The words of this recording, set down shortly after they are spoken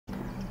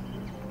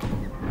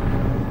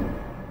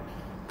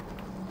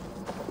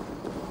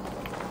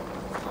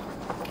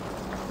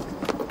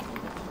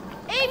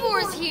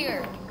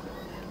here?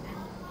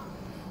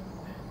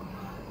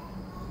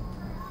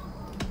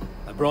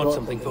 I brought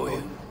something for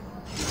you.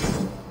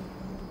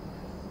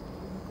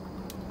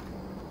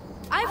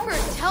 I've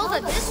heard tell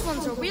that this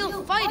one's a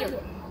real fighter.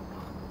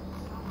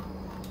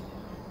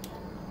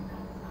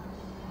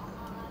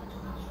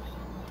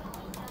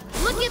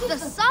 Look at the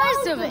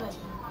size of it!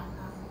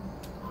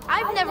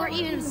 I've never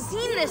even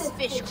seen this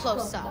fish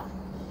close up.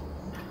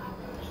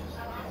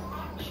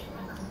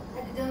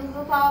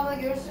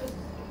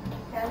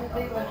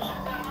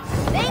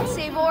 Thanks,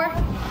 Eivor.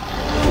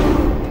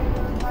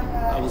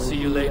 I will see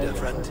you later,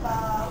 friend.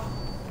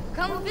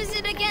 Come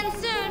visit again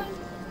soon.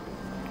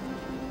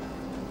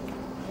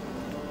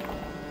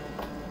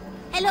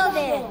 Hello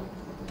there.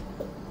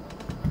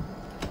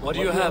 What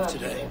do you have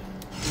today?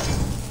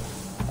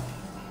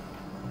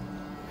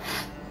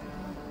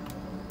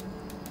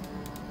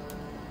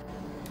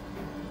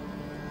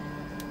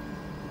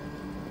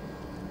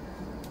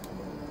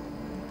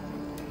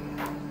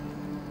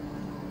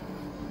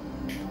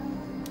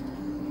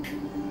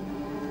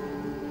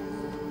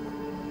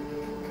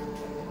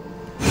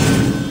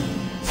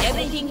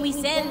 Everything we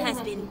sell has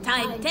been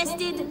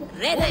time-tested,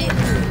 ready and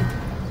good.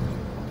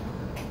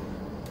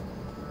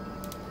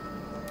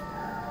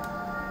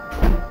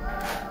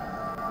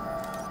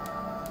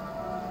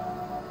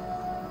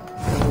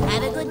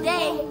 Have a good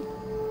day.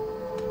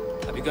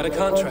 Have you got a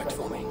contract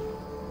for me?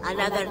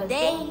 Another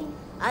day,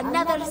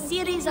 another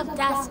series of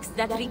tasks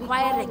that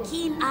require a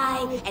keen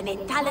eye and a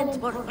talent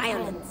for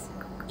violence.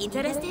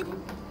 Interested?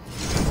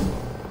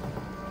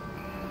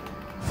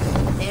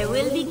 There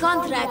will be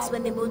contracts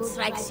when the mood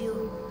strikes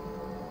you.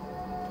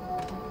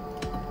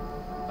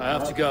 I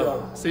have to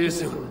go. See you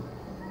soon.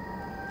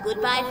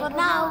 Goodbye for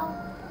now.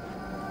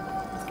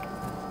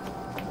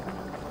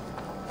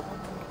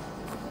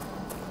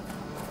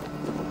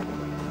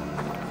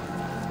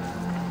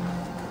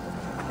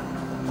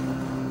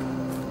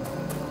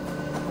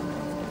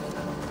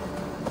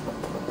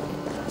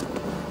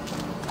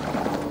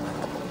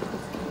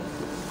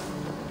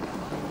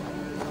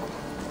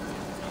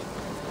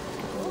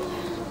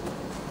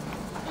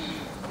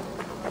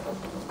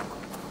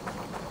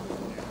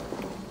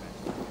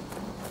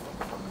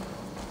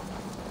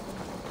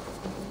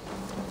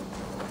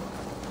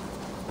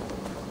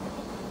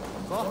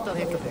 Gott att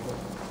hitta dig.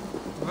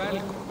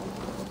 Välkommen.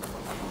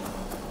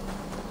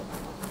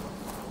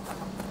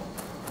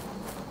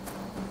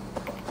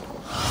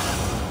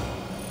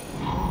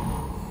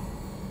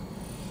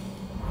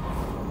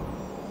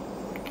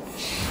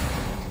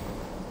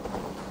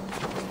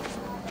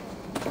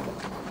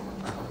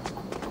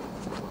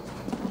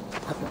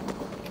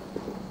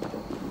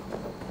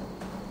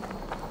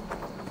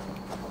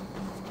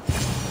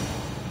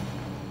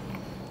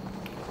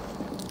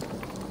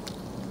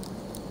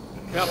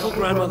 Careful,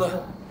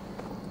 grandmother.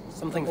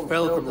 Something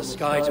fell from the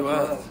sky to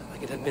earth,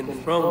 like it had been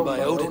thrown by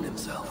Odin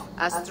himself.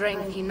 A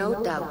strength he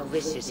no doubt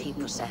wishes he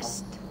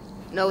possessed.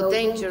 No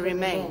danger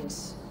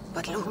remains.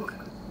 But look,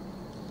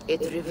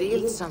 it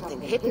revealed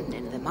something hidden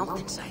in the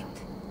mountainside.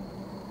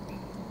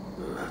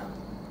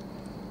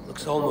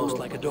 Looks almost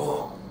like a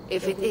door.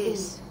 If it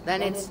is,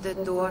 then it's the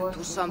door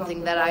to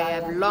something that I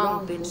have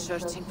long been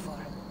searching for.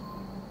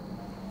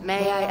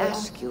 May I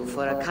ask you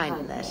for a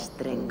kindness,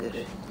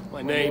 Drengur?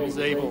 My name is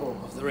Abel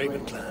of the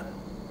Raven Clan.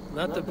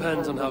 That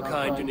depends on how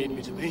kind you need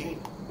me to be.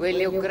 Will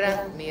you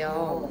grant me a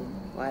home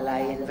while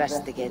I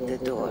investigate the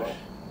door?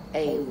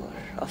 Eivor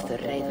of the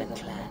Raven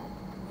Clan.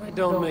 I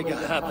don't make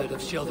a habit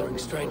of sheltering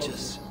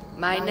strangers.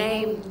 My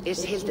name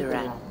is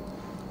Hilderan.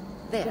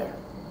 There.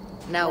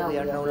 Now we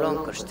are no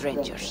longer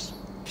strangers.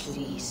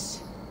 Please.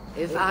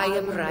 If I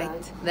am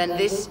right, then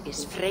this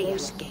is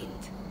Freya's gate.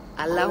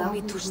 Allow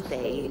me to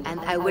stay, and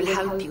I will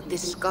help you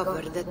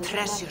discover the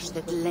treasures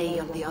that lay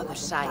on the other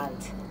side.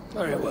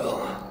 Very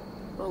well.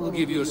 I will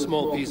give you a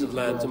small piece of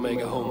land to make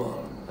a home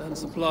on, and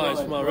supplies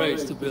from our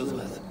raids to build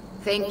with.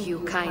 Thank you,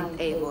 kind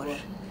Eivor.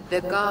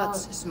 The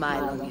gods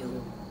smile on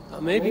you. I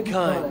may be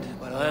kind,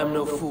 but I am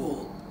no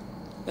fool.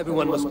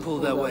 Everyone must pull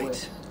their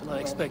weight, and I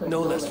expect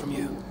no less from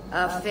you.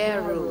 A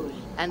fair rule,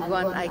 and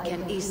one I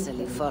can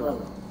easily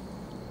follow.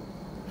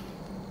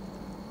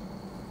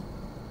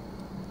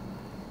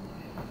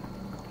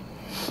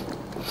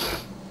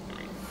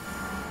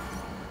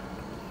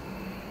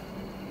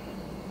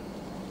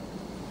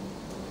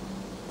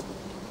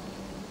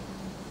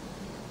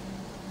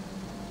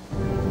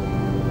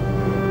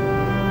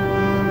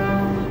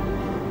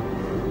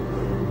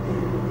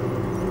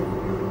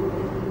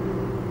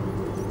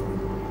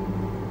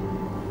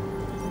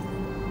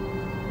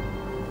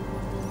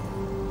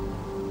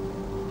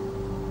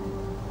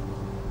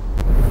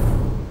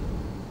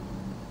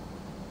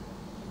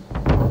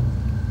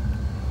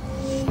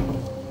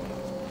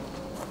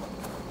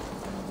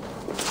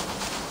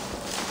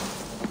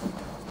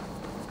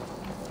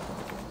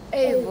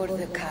 Eivor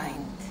the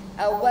kind.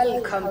 A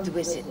welcomed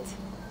visit.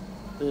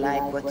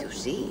 Like what you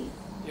see?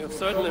 You've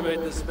certainly made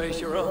this space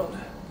your own.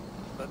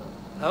 But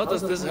how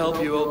does this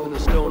help you open a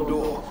stone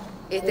door?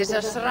 It is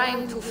a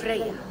shrine to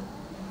Freya.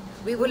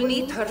 We will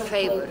need her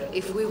favor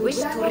if we wish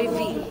to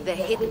reveal the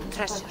hidden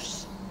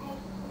treasures.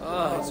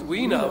 Ah, it's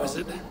we now, is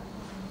it?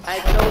 I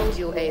told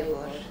you,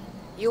 Eivor.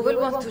 You will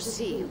want to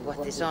see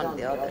what is on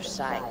the other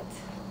side.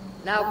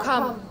 Now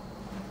come.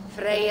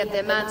 Freya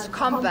demands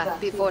combat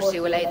before she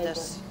will aid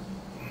us.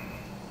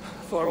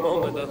 For a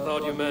moment, I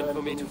thought you meant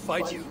for me to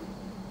fight you.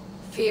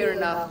 Fear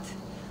not.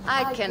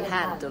 I can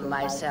handle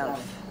myself.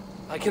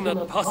 I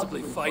cannot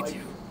possibly fight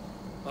you.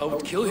 I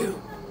would kill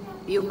you.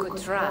 You could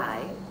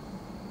try.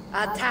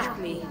 Attack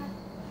me.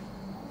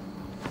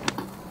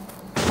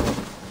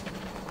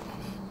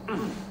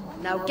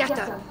 Now get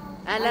up,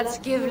 and let's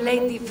give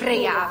Lady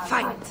Freya a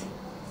fight.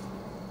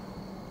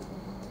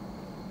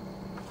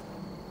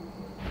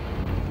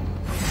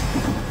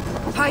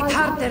 Fight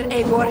harder,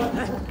 Eivor.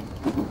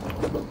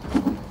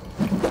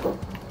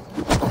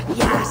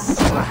 Yes,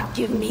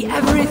 give me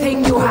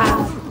everything you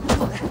have.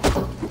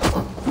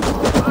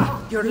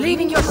 You're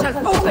leaving yourself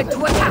open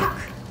to attack.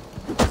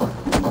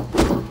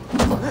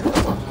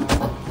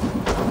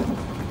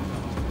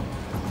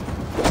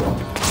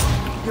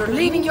 You're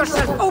leaving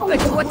yourself open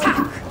to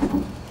attack.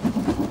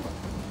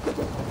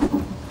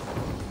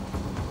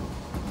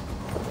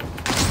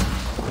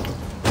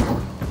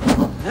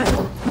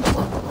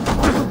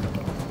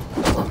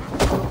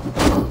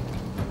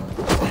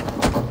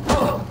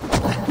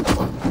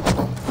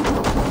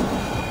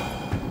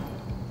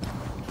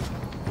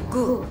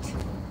 Good.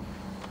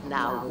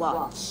 Now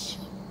watch.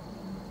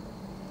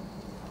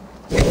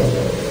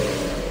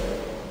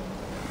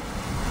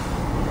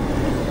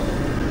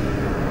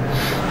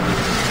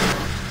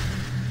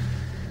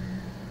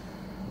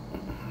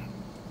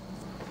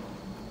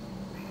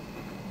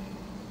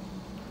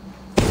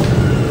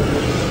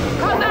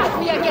 Come at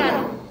me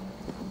again!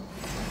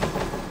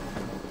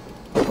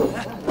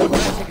 What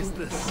magic is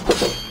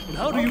this? And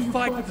how do you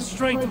fight with the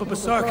strength of a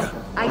berserker?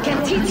 I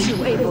can teach you,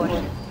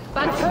 Eivor.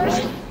 But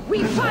first,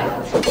 we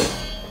fight!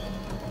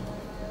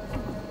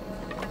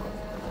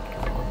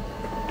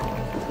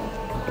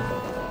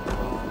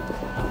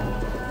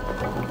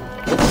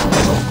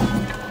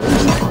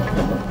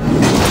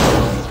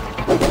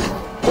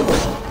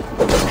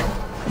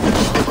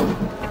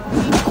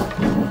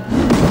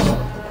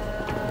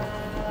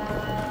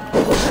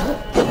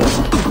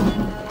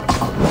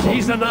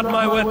 These are not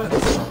my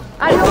weapons.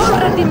 Are you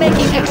already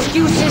making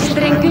excuses,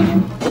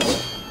 Drengur?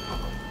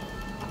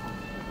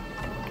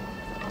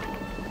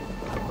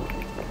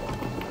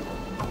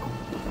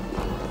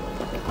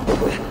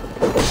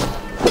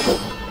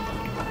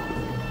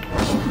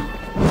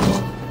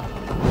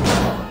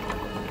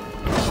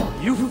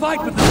 You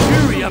fight with the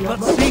fury I've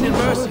not seen in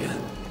Mercia.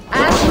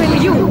 As will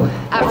you,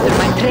 after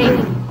my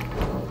training.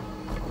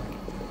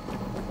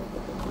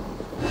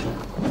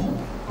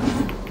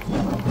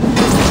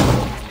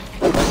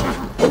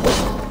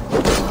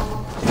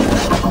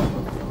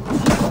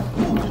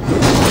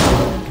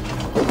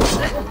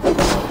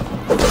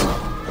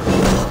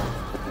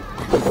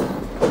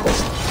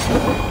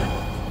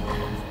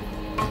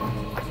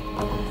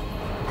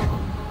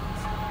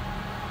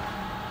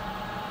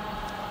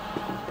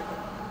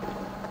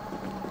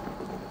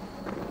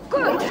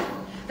 Good!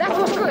 That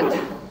was good!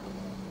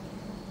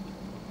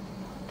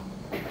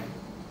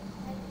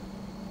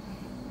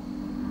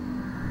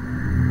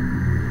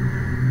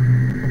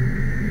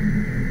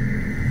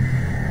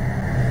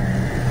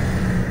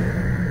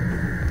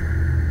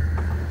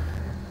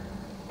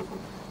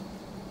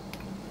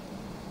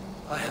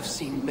 I have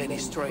seen many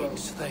strange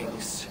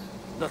things.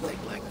 Nothing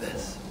like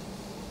this.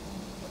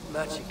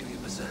 What magic do you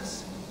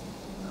possess?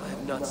 I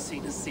have not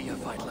seen a seer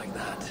fight like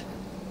that.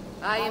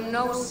 I am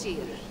no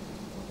seer.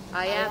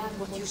 I am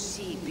what you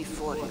see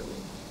before you.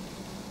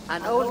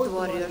 An old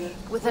warrior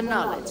with a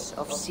knowledge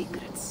of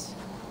secrets.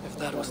 If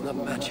that was not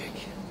magic,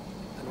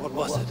 then what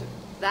was it?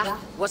 That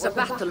was a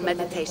battle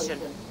meditation.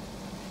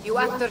 You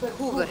entered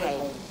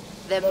Hugerheim,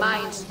 the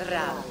mind's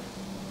realm.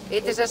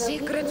 It is a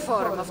secret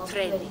form of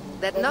training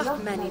that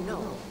not many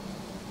know.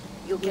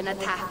 You can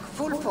attack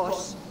full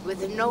force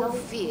with no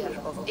fear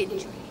of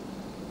injury.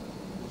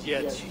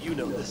 Yet you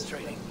know this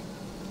training.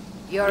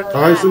 You're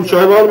Aysun, glad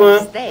çay var mı?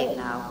 to stay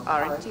now,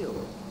 aren't you?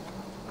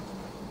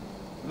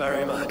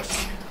 Very much.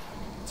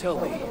 Tell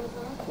me,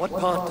 what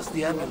part does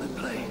the amulet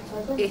play?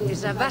 It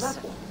is a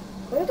vessel.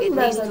 It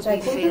needs to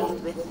be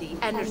filled with the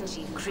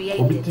energy O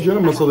created bitti canım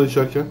in masada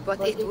içerken.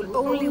 but it will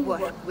only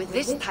work with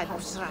this type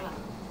of shrine.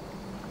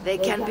 They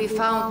can be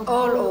found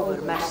all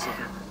over Mercia.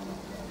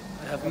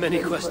 I have many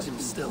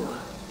questions still.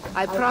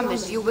 I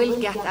promise you will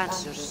get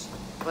answers.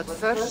 But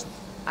first,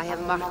 I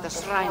have marked a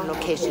shrine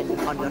location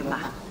on your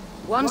map.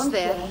 Once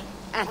there,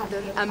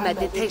 enter a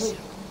meditation.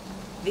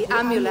 The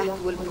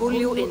amulet will pull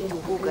you into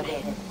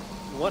Hugerheim.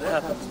 What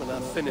happens when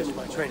I've finished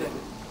my training?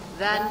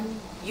 Then,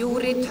 you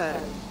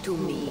return to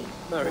me.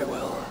 Very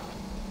well.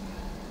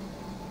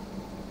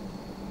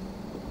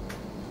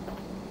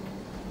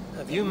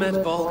 Have you met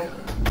Volker?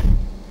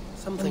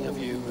 Something of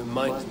you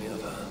reminds me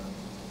of her.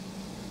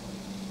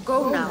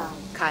 Go now,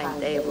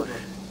 kind Eivor,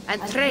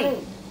 and train.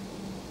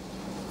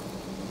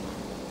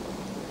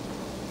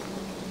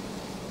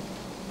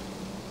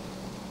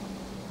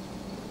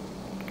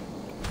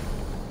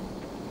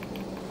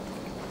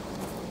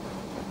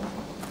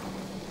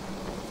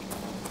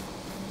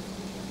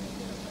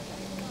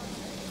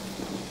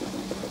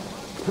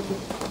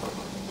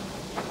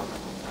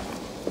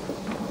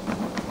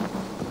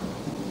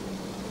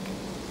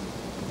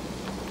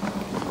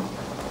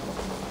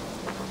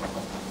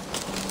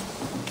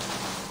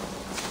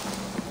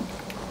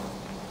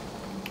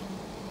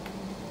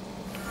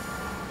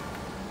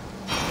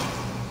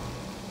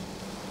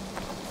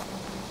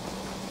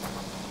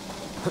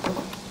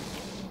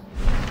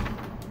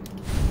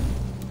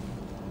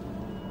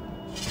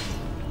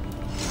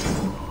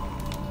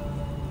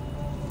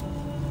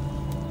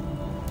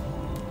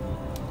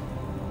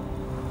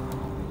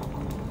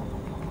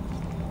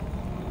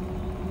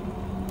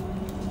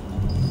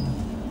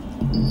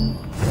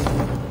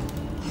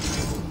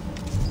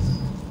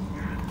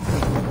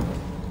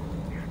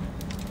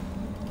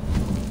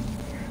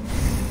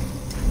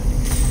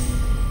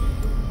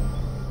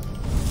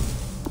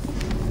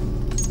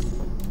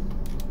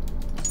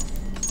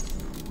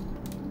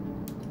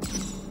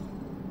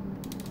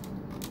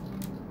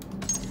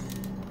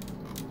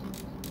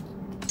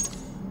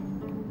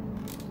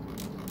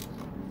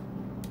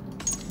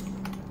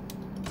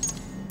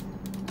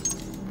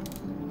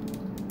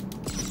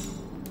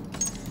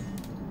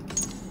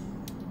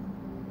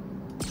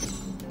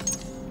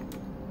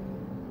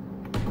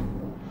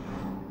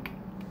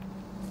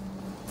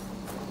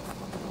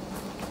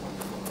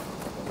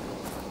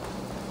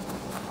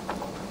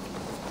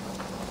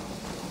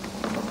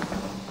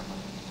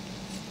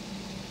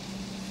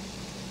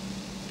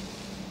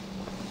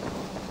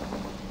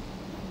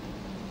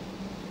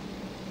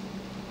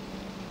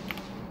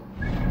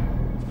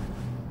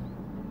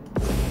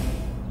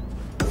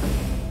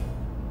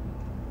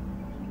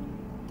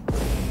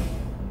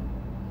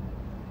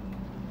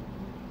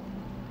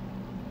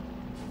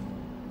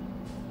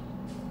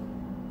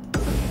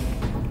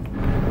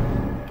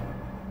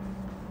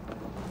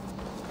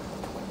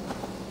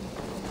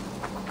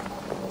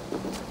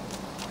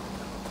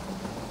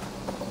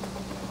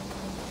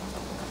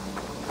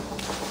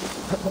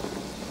 The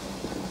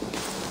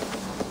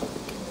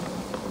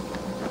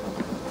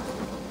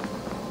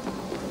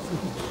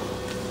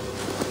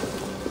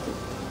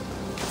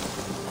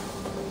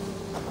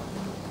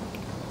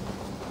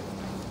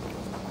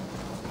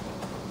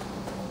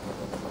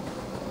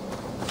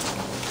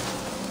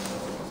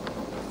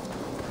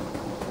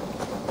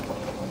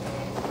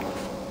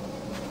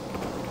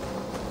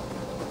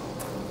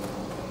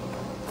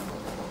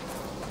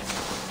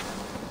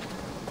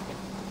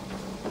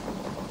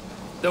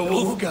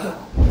Wolfka!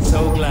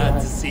 So glad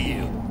to see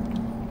you.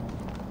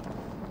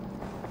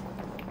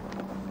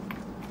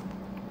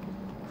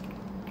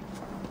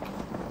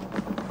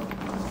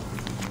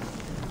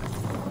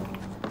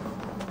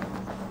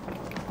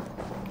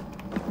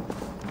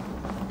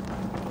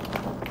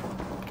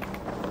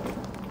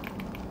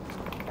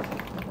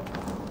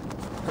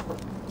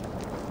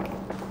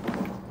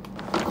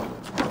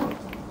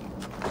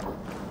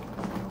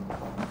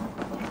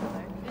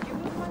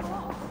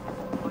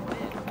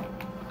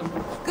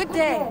 Good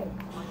day.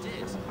 I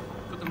did.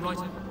 Put them right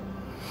in.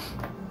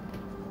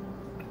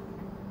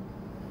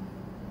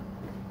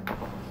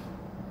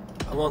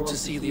 I want to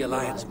see the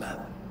Alliance map.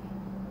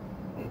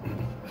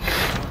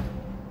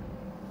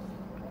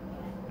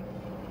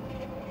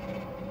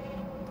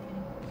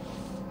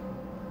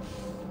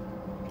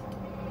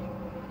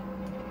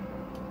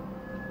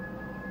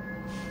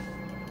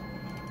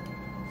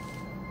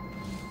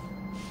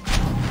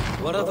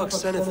 What of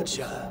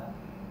Oxenifordshire?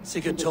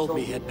 Sigurd told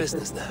me he had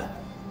business there.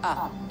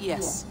 Ah,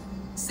 yes.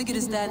 Sigurd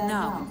is there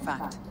now, in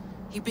fact.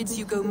 He bids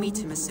you go meet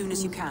him as soon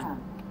as you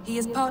can. He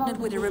has partnered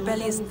with a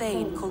rebellious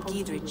Thane called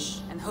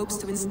Giedrich, and hopes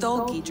to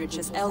install Giedrich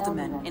as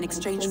Elderman in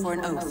exchange for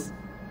an oath.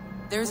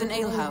 There is an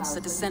alehouse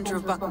at the center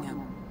of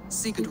Buckingham.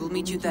 Sigurd will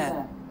meet you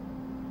there.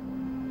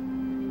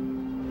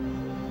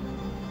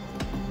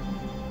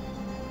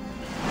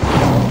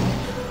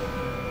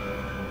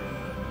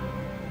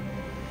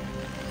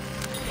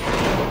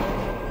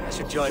 I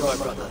should join my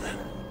brother then.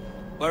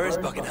 Where is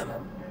Buckingham?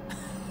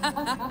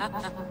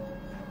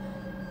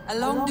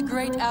 Along the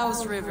Great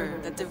Ouse River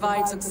that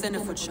divides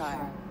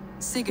Oxenifordshire.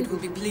 Sigurd will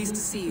be pleased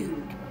to see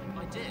you.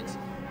 I did.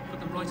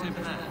 Put them right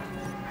over there.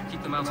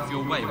 Keep them out of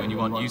your way when you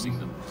aren't using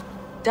them.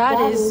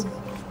 That is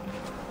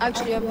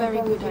actually a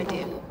very good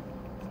idea.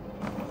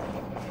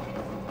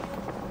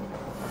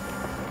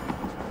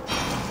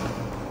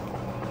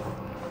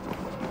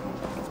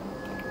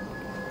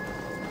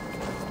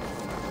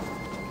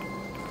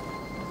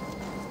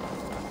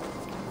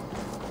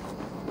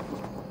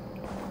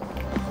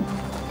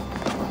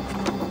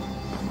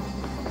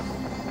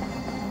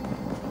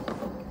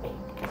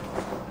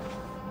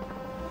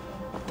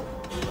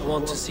 I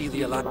want to see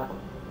the Alliance.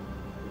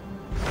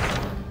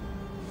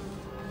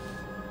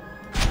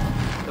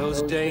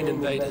 Those Dane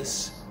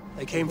invaders.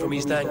 They came from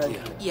East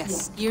Anglia.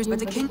 Yes, years but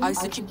the king I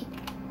suggest.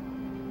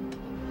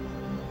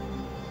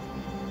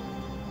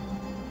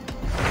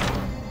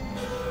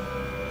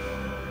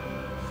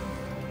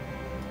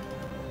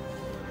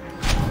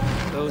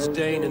 Those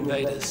Dane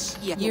invaders.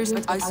 Yeah, years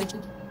but I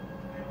suggest.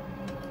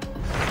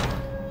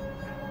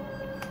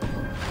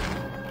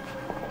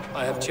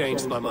 I have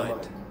changed my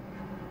mind.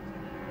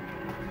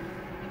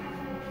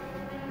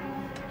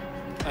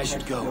 I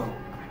should go.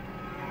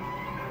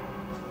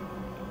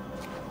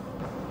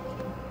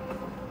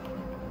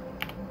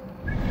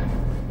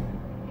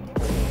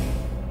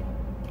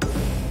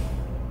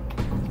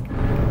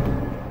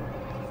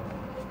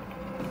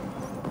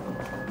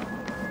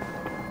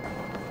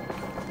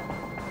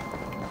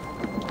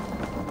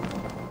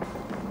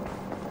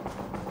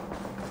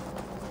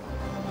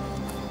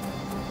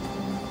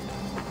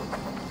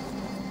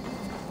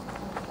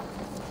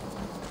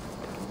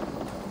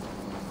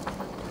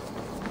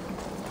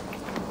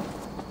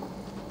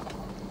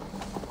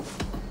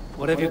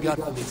 What have you got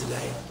for me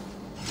today?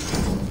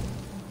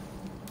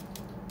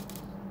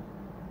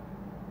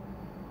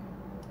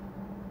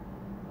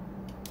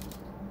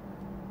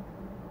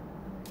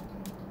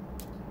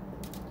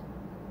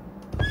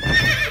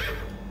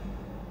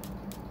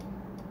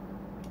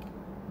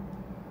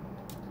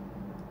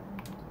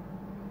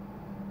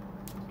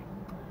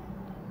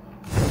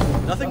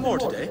 Nothing more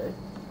today?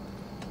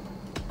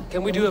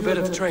 Can we do a bit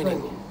of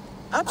training?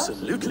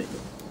 Absolutely.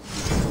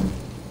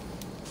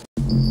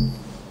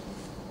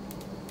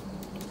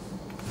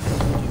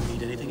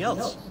 Anything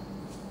else?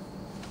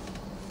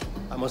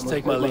 I must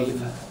take my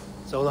leave.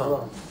 So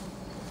long.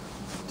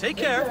 Take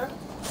care.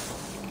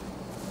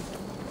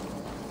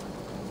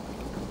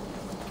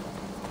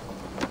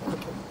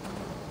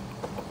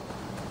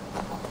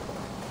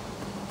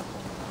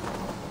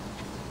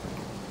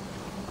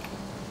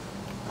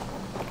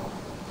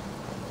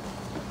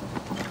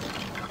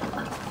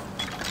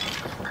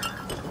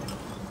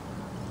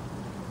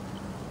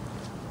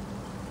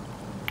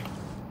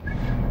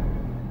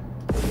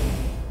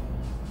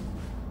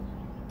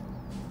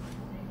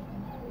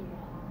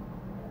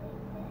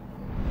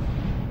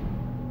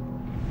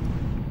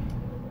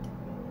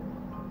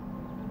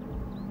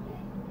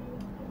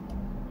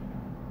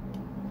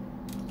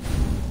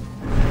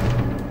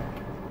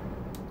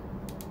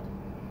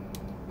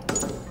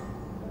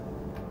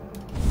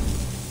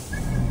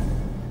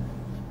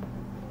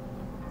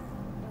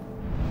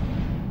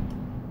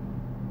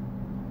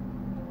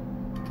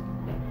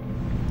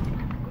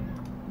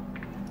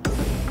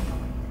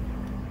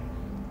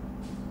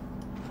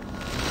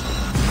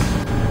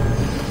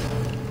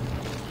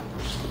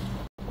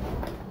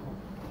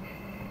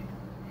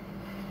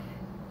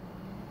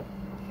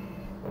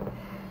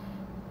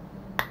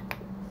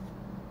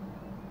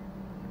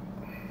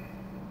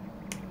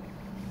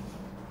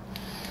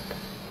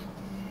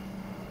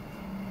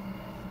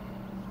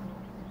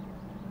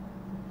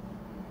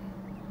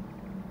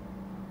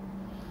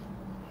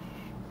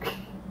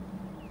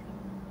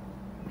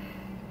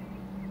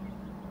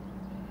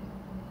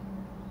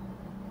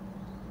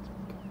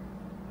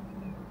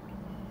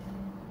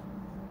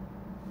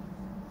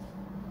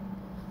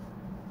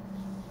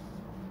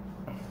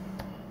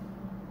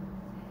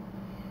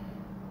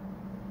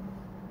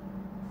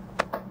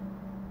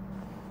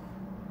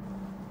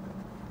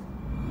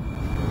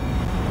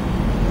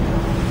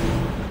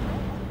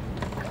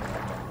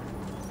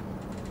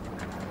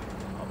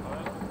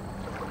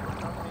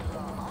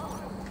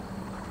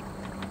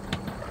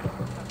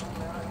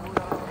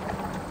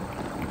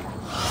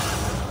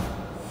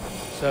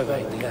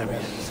 surveying the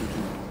area.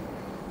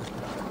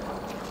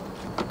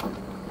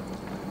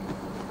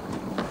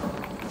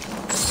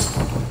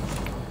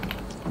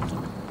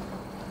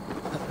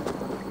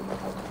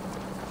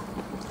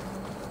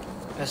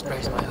 Best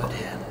raise my hood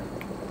here.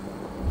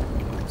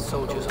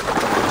 Soldiers on the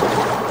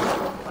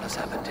ground. What has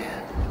happened here?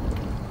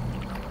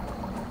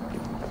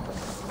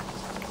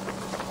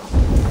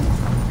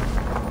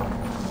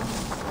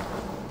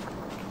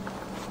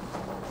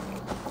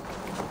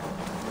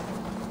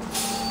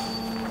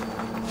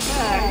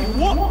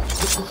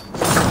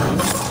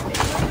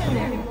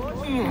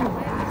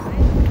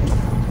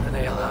 An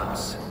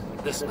alehouse.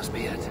 This must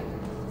be it.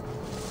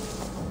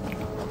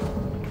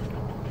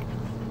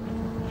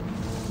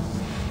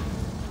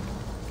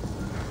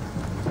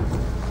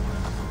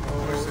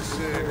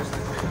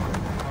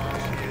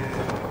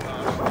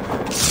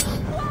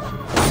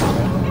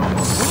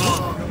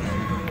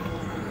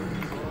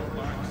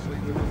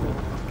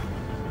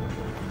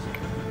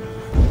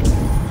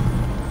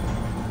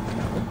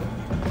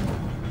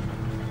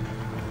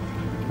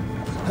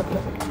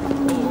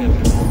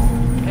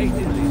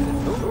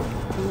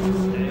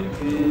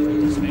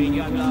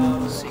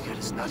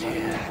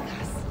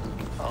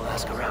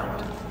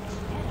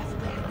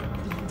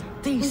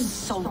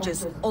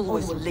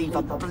 Always leave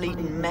a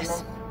bleeding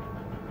mess.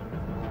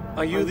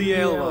 Are you the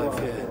alewife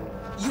here?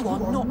 You are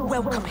not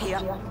welcome here.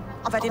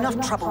 I've had enough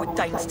trouble with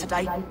Danes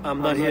today.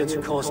 I'm not here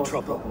to cause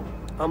trouble.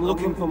 I'm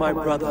looking for my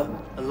brother,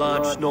 a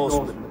large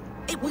Norseman.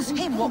 It was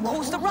him what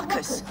caused the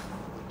ruckus.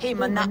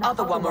 Him and that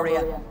other one were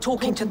here,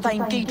 talking to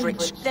Thane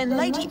Giedrich. Then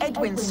Lady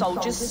Edwin's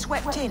soldiers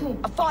swept in.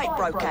 A fight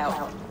broke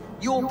out.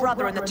 Your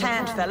brother and the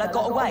tanned fella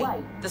got away.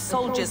 The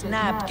soldiers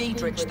nabbed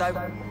Giedrich,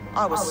 though.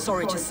 I was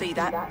sorry to see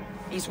that.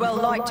 He's well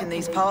liked in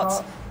these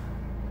parts.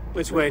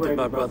 Which way did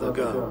my brother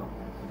go?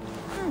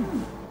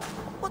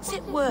 What's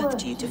it worth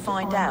to you to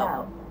find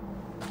out?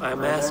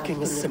 I'm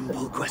asking a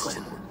simple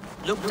question.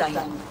 Look, Dane,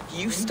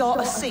 you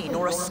start a scene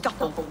or a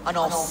scuffle, and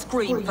I'll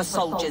scream for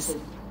soldiers.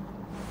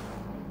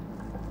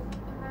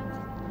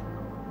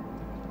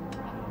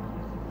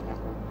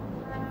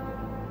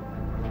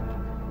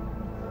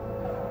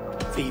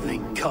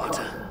 Thieving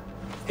Carter.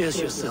 Here's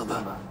your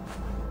silver.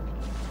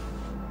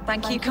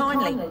 Thank you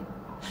kindly.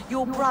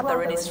 Your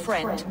brother and his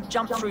friend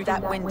jumped through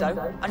that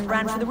window and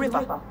ran for the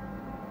river.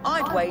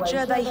 I'd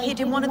wager they hid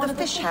in one of the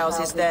fish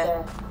houses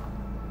there.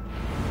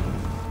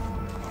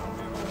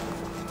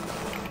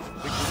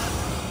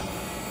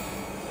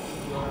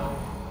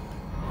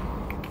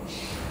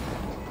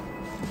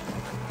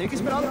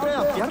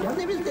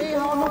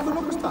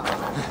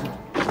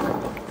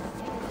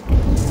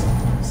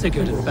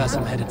 Sigurd and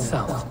Basim headed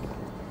south.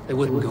 They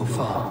wouldn't go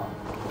far.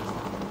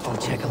 I'll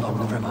check along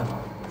the river.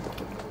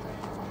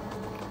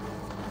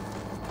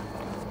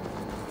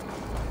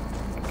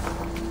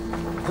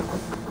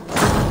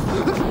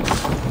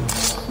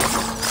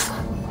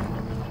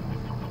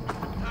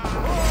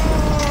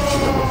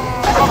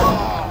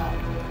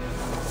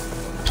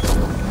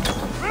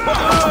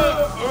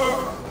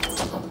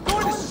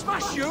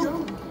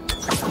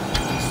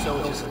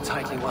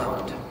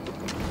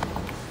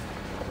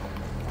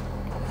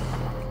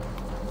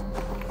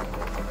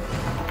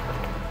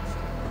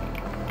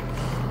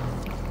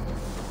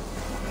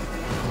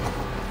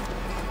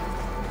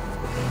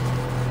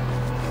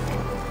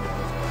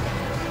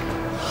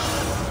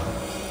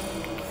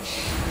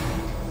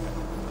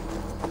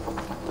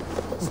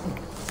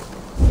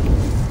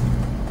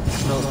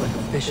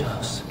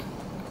 House.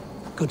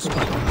 Good spot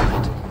on the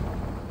right.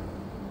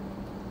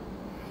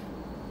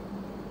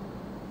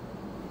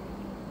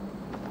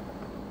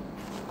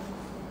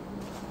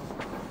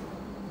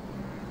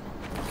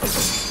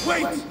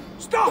 Wait!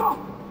 Stop!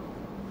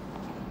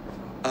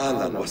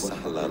 Ahlan wa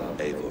sahlan,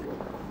 Eivor.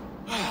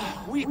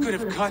 We could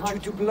have cut you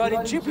to bloody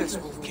giblets,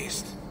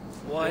 Wolf-Kissed.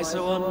 Why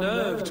so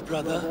unnerved,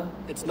 brother?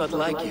 It's not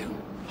like you.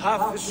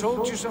 Half the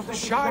soldiers of the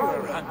Shire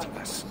are hunting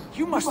us.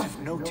 You must have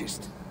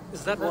noticed.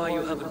 Is that why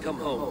you haven't come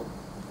home?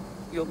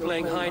 You're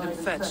playing hide and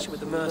fetch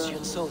with the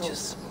Mercian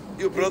soldiers.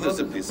 Your brother's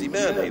a busy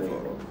man,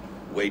 Eivor.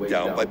 Weighed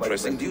down by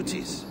pressing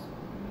duties.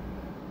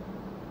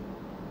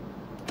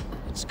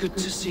 It's good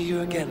to see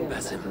you again,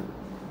 Basim.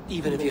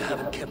 Even if you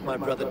haven't kept my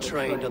brother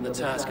trained on the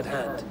task at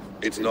hand.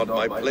 It's not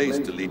my place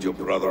to lead your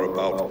brother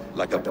about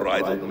like a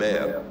bridled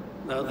mare.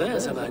 Now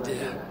there's an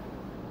idea.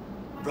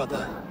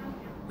 Brother,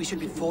 we should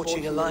be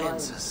forging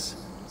alliances.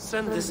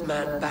 Send this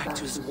man back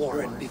to his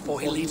warren before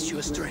he leads you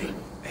astray.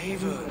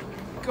 Eivor.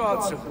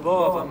 Gods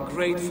above, I'm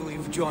grateful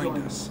you've joined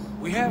us.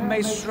 We have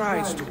made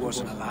strides towards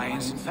an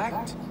alliance, in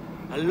fact.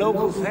 A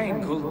local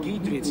thane called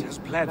Giedrich has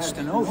pledged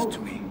an oath to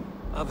me.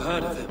 I've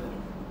heard of him.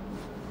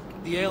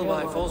 The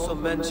alewife also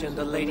mentioned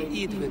a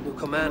Lady Edwin who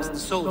commands the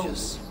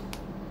soldiers.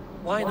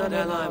 Why not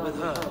ally with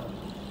her?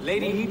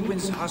 Lady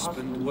Edwin's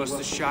husband was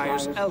the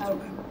Shire's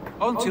elderman,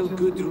 until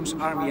Gudrun's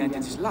army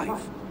ended his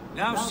life.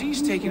 Now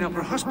she's taking up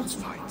her husband's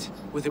fight,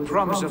 with the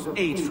promise of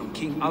aid from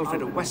King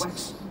Alfred of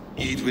Wessex.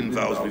 Edwin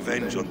vows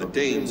revenge on the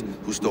Danes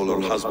who stole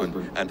her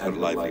husband and her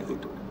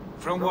livelihood.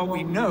 From what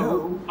we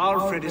know,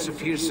 Alfred is a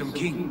fearsome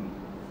king.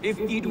 If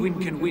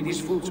Edwin can win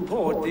his full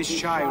support, this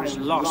Shire is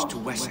lost to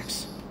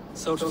Wessex.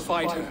 So to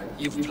fight her,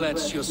 you've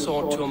pledged your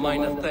sword to a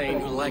minor thane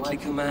who likely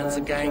commands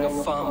a gang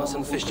of farmers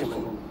and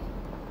fishermen.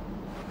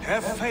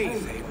 Have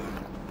faith, Eivor.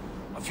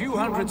 A few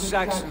hundred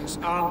Saxons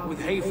armed with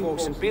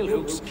hayforks and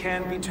billhooks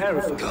can be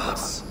terrifying.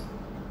 Gods.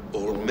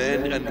 All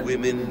men and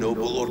women,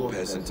 noble or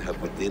peasant, have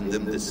within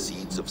them the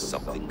seeds of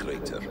something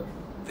greater.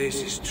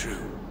 This is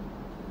true.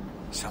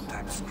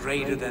 Sometimes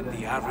greater than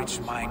the average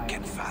mind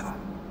can fathom.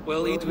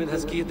 Well, Edwin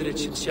has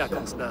Giedrich in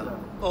shackles now.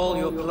 All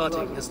your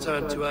plotting has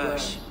turned to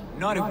ash.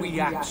 Not if we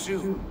act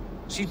soon.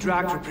 She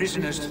dragged her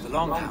prisoners to the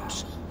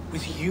Longhouse.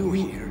 With you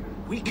here,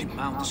 we can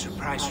mount a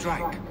surprise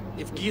strike.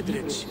 If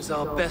Giedrich is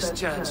our best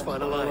chance for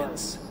an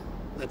alliance,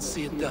 let's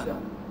see it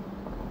done.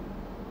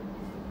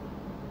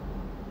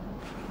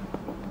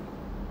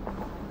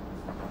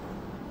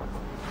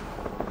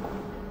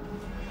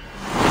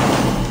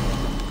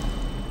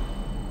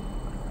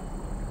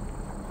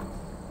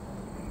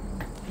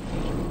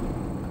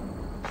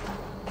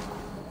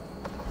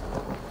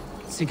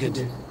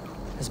 Sigurd,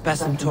 has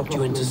Basim talked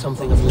you into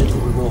something of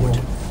little reward?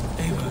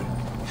 Eivor,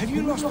 have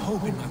you lost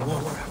hope in my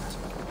warcraft?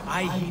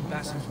 I heed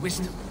Basim's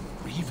wisdom,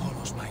 but he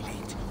follows my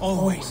lead.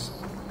 Always.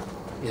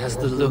 He has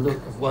the look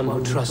of one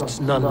who trusts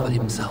none but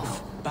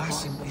himself.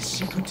 Basim is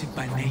secretive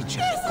by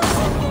nature.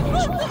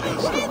 His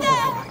eyes are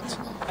bright,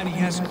 and he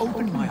has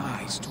opened my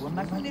eyes to a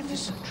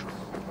magnificent truth.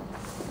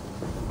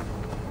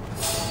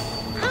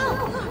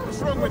 What's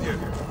wrong with you?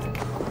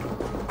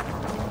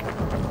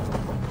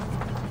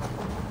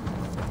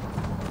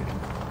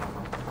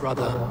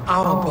 Brother,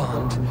 our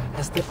bond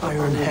has the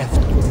iron heft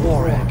of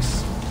war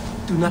axe.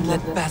 Do not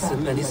let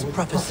Basim and his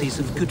prophecies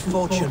of good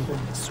fortune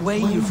sway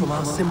you from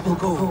our simple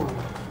goal.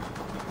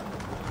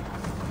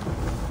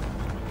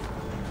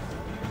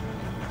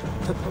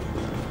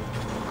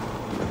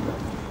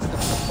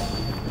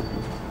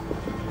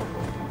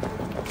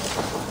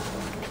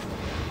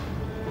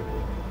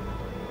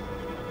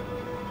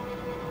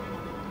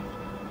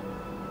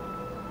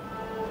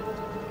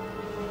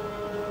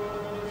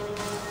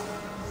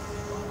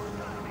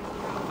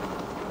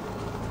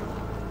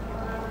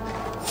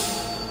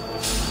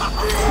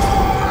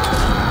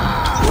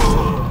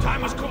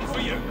 Time has come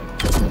for you.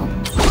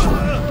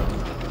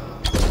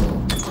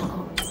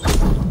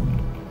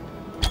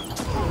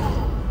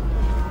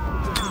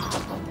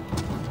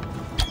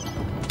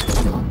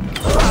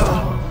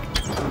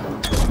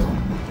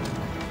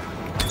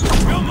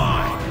 You're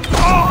mine.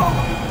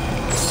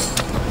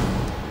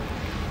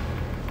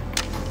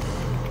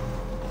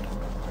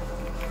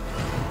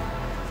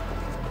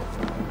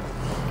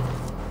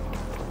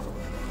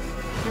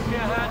 Give me a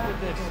hand with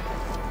this.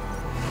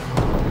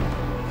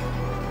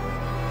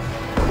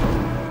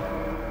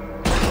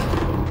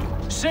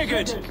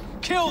 Sigurd,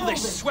 kill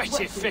this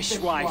sweaty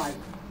fishwife.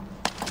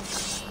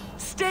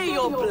 Stay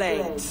your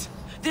blades.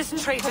 This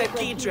traitor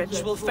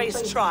Giedrich will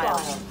face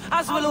trial,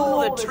 as will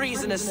all the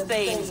treasonous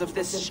thanes of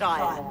this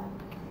shire.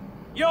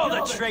 You're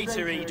the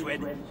traitor,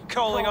 Edwin,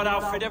 calling on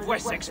Alfred of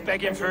Wessex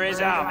begging for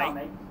his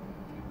army.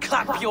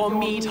 Clap your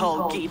mead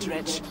hole,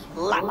 Giedrich,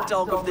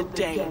 lapdog of the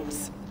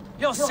Danes.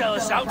 You'll sell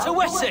us out to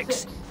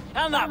Wessex,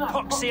 and that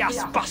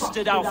poxy-ass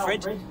bastard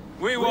Alfred.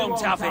 We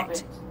won't have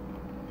it.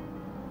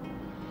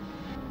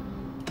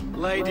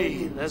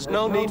 Lady, there's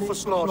no need for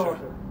slaughter.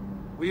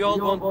 We all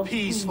want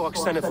peace for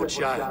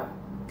Xenophonshire.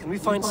 Can we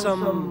find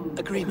some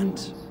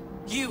agreement?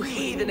 You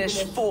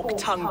heathenish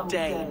fork-tongued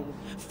Dane.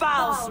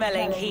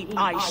 Foul-smelling heap,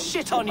 I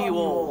shit on you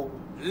all.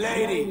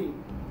 Lady,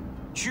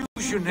 choose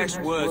your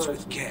next words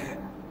with care.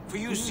 For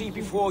you see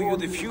before you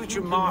the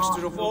future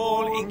master of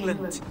all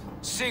England,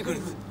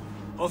 Sigurd,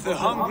 of the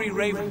hungry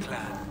Raven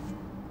clan.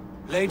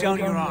 Lay down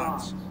your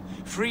arms,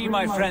 free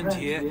my friend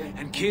here,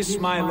 and kiss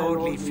my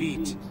lordly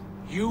feet.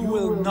 You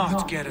will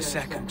not get a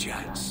second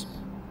chance.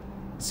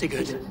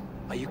 Sigurd,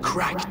 are you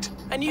cracked?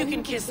 And you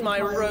can kiss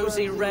my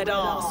rosy red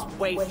arse,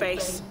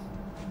 wayface.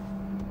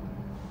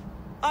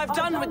 I've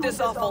done with this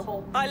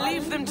offal. I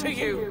leave them to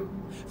you.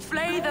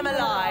 Flay them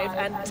alive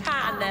and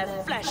tan their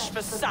flesh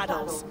for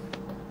saddles.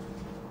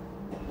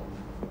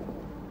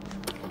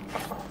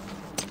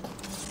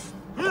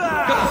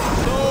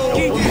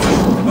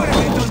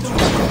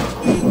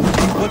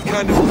 What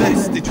kind of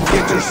mess did you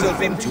get yourself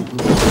into?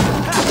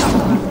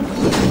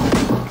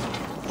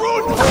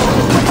 Run!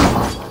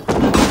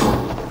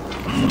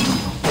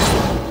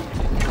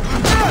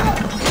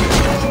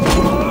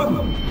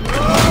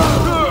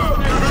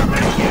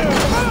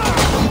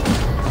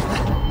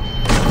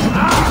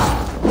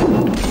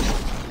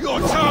 Your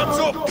time's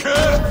up,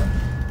 Kurt!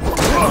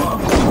 What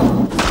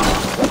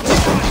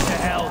the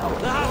hell?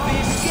 The happy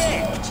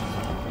escaped!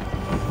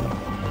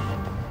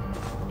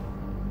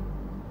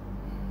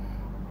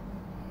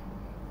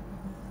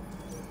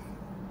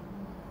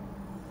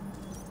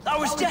 I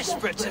was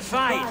desperate to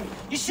fight.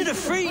 You should have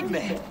freed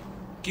me.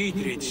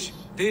 Giedrich,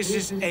 this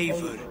is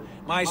Eivor,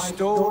 my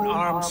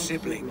stone-armed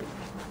sibling.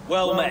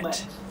 Well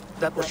met.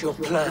 That was your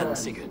plan,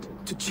 Sigurd.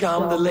 To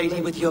charm the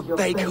lady with your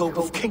vague hope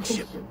of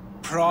kingship.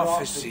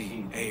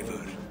 Prophecy,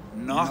 Eivor,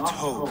 not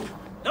hope.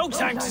 No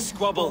time to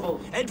squabble.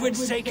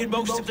 Edward's taken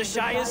most of the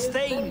Shire's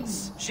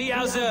thanes. She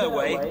has her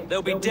way.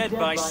 They'll be dead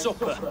by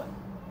supper.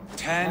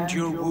 Tend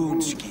your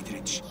wounds,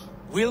 Giedrich.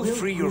 We'll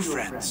free your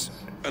friends.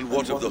 And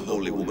what of the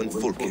holy woman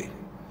Fulke?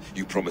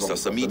 You promised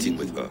us a meeting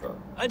with her.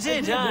 I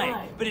did,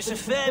 aye. But it's a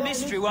fair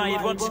mystery why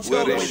you'd want to talk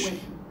Where with is she? me.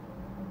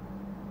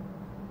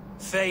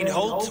 Thane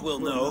Holt will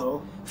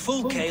know.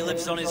 Fulke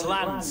lives on his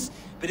lands,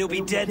 but he'll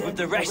be dead with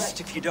the rest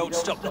if you don't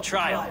stop the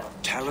trial.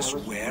 Tell us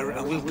where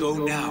and we'll go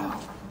now.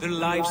 Their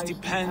lives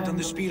depend on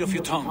the speed of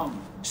your tongue.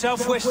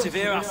 Southwest of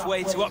here,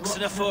 halfway to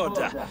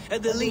Oxenaforda,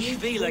 at the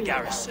Lichvila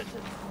garrison.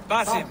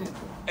 Bathim,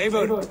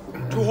 Eivor,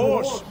 to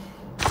horse!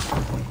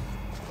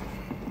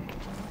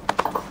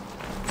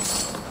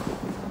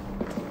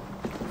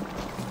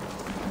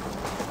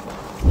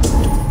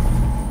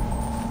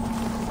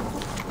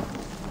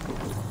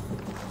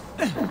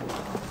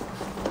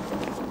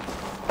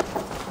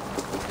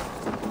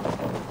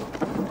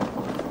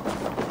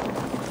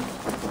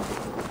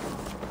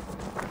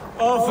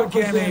 Off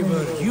again,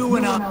 Eivor. You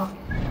and I...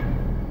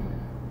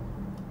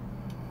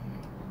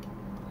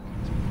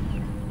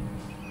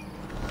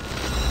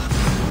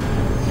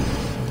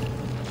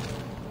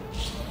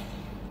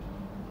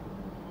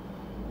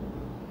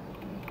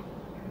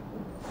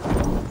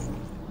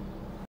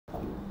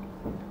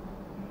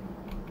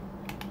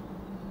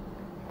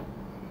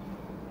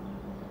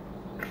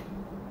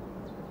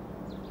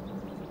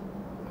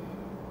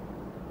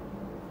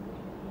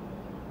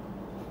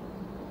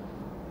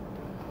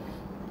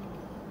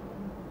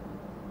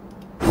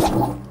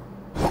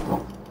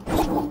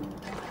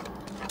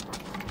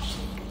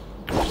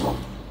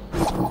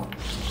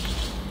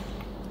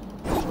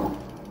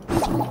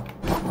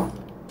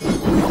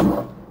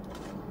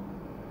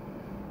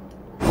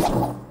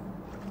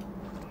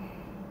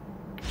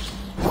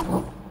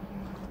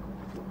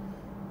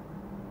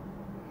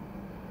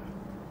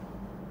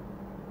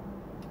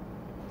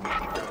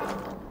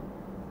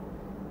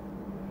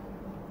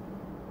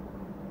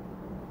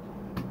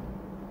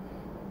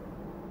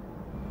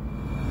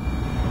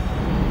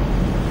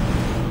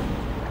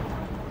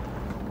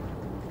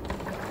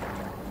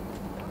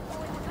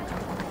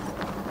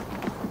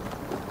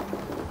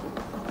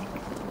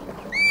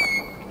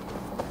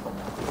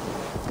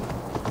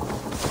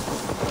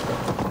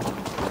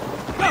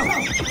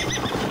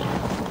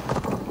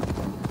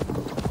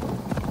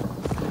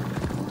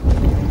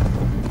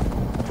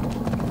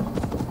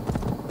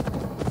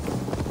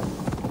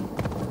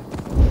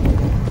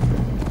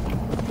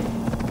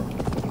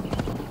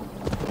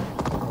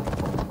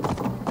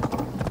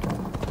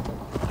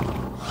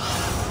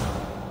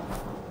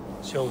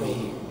 Show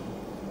me.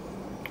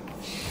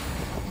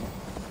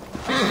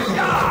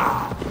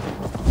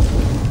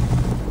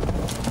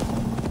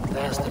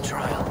 There's the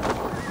trial.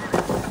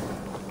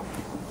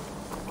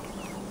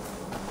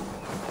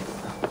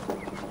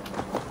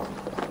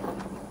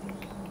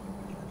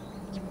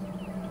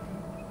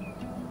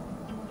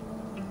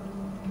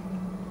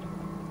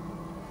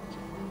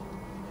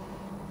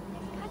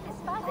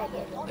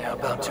 They are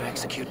about to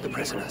execute the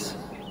prisoners.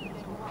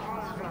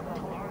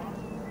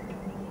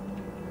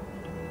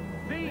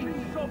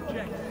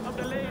 Subjects of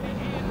the Lady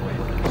Ianwyn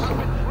have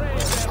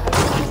betrayed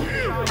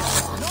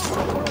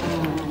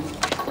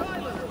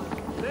silence!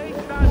 They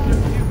stand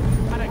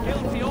accused and are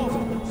guilty of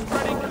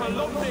spreading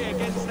calumny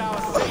against our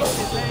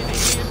sainted Lady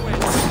Ianwyn.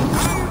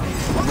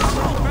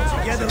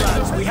 Together,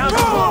 lads, we have a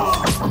war!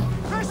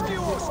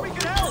 Rescue us, we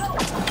can help!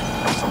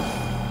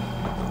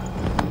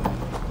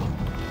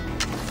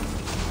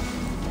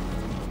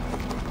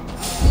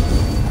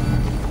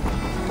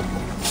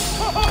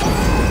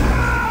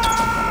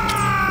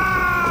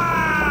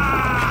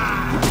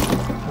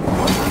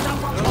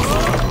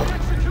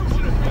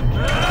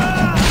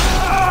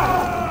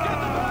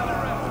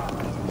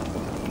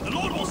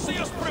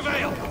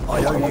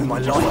 I owe you my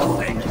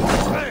life, thing.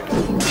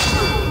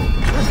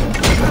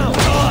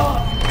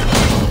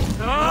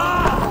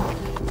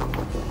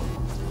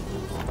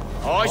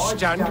 I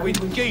stand with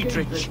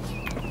Giedrich.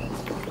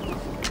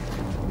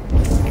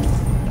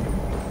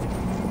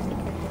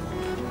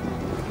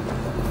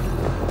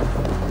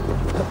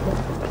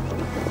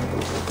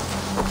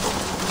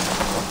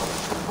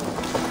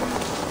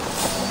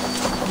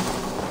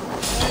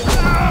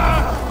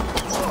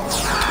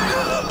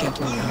 Get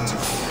me out of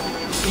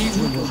here.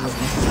 Even will have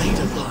me flayed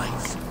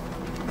alive.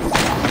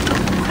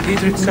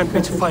 Giedrich sent me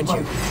to find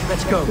you.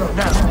 Let's go,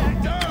 now.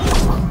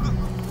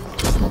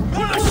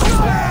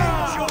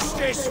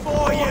 Justice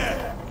for you!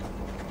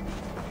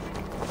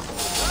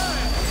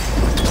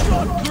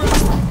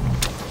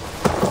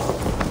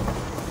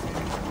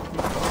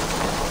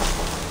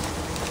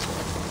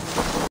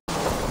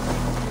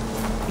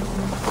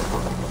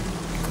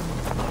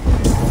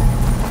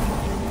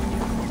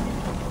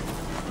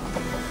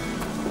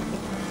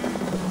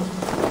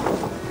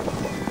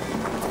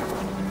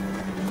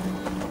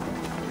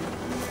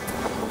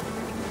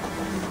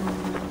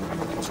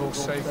 All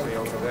safely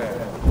over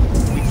there.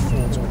 We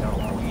fought without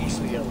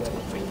Weasley up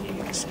for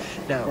years.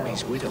 Now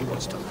his widow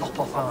wants to lop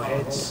off our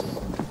heads.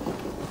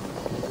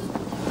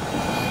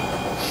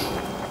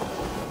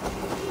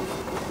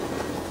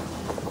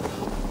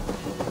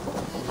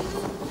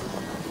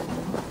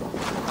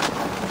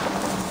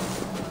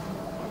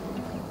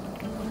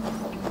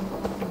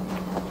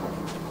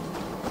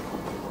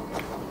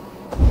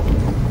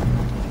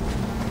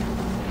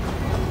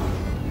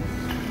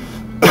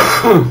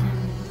 Bless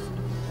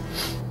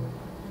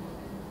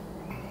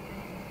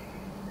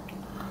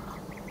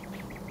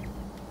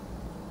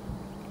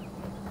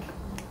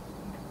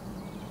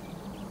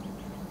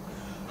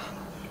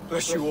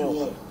you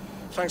all.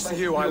 Thanks to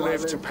you, I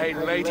live to pay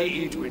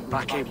Lady Edwin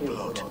back in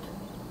blood.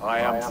 I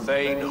am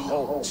Thane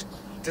Holt.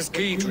 Does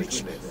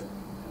Giedrich live?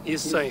 He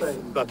is safe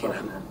in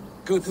Buckingham.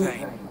 Good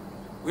Thane.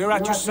 We are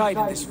at your side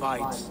in this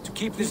fight, to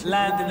keep this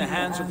land in the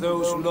hands of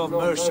those who love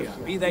Mercia,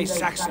 be they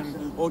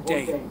Saxon or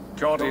Dane.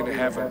 God in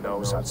heaven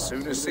knows I'd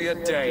sooner see a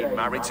Dane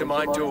married to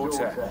my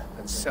daughter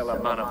than sell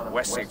a man of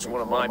Wessex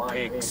one of my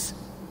pigs.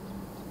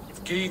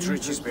 If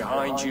Giedrich is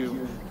behind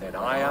you, then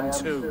I am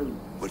too.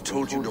 We're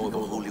told you know of a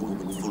holy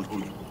woman,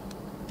 Fulke.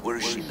 Where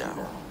is she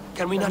now?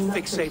 Can we not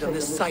fixate on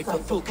this cipher,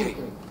 Fulke?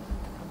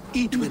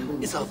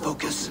 Edwin is our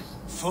focus.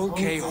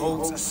 Fulke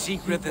holds a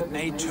secret that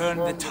may turn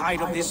the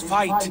tide of this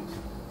fight.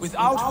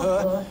 Without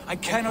her, I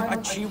cannot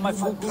achieve my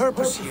full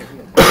purpose here.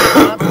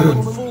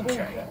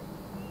 Fulke.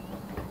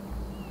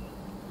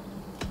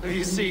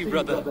 You see,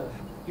 brother,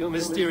 your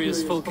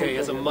mysterious Fulke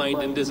has a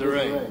mind in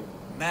disarray.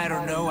 Mad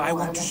or no, I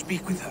want to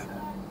speak with her.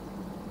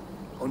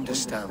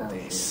 Understand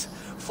this.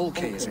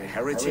 Fulke is a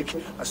heretic,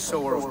 a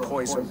sower of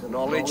poisoned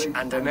knowledge,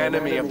 and an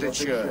enemy of the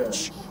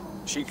Church.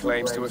 She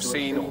claims to have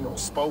seen or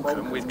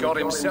spoken with God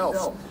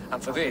himself,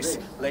 and for this,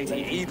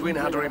 Lady Edwin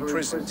had her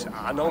imprisoned,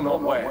 I know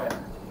not where.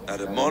 At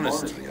a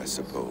monastery, I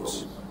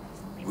suppose.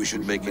 We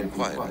should make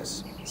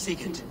inquiries.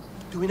 Sigurd,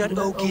 do we not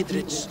owe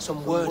Giedrich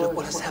some word of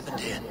what has happened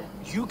here?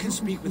 You can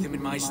speak with him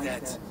in my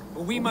stead,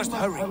 but we must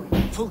hurry.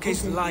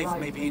 Fulke's life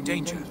may be in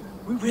danger.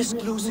 We risk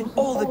losing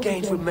all the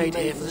gains we've made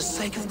here for the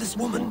sake of this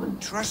woman.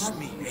 Trust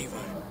me,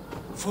 Eivor.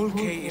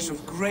 Fulke is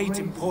of great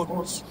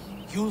importance.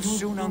 You'll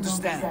soon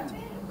understand.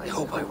 I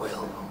hope I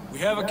will. We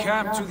have a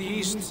camp to the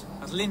east,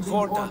 at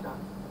Lindvorta,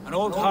 an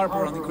old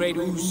harbor on the Great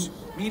Ouse.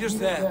 Meet us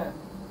there.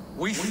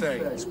 We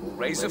Thanes will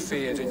raise a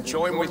field and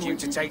join with you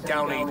to take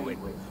down Edwin,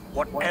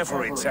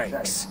 whatever it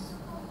takes.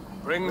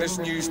 Bring this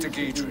news to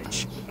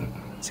Giedrich.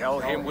 Tell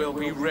him we'll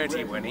be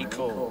ready when he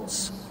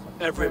calls.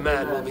 Every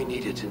man will be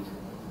needed.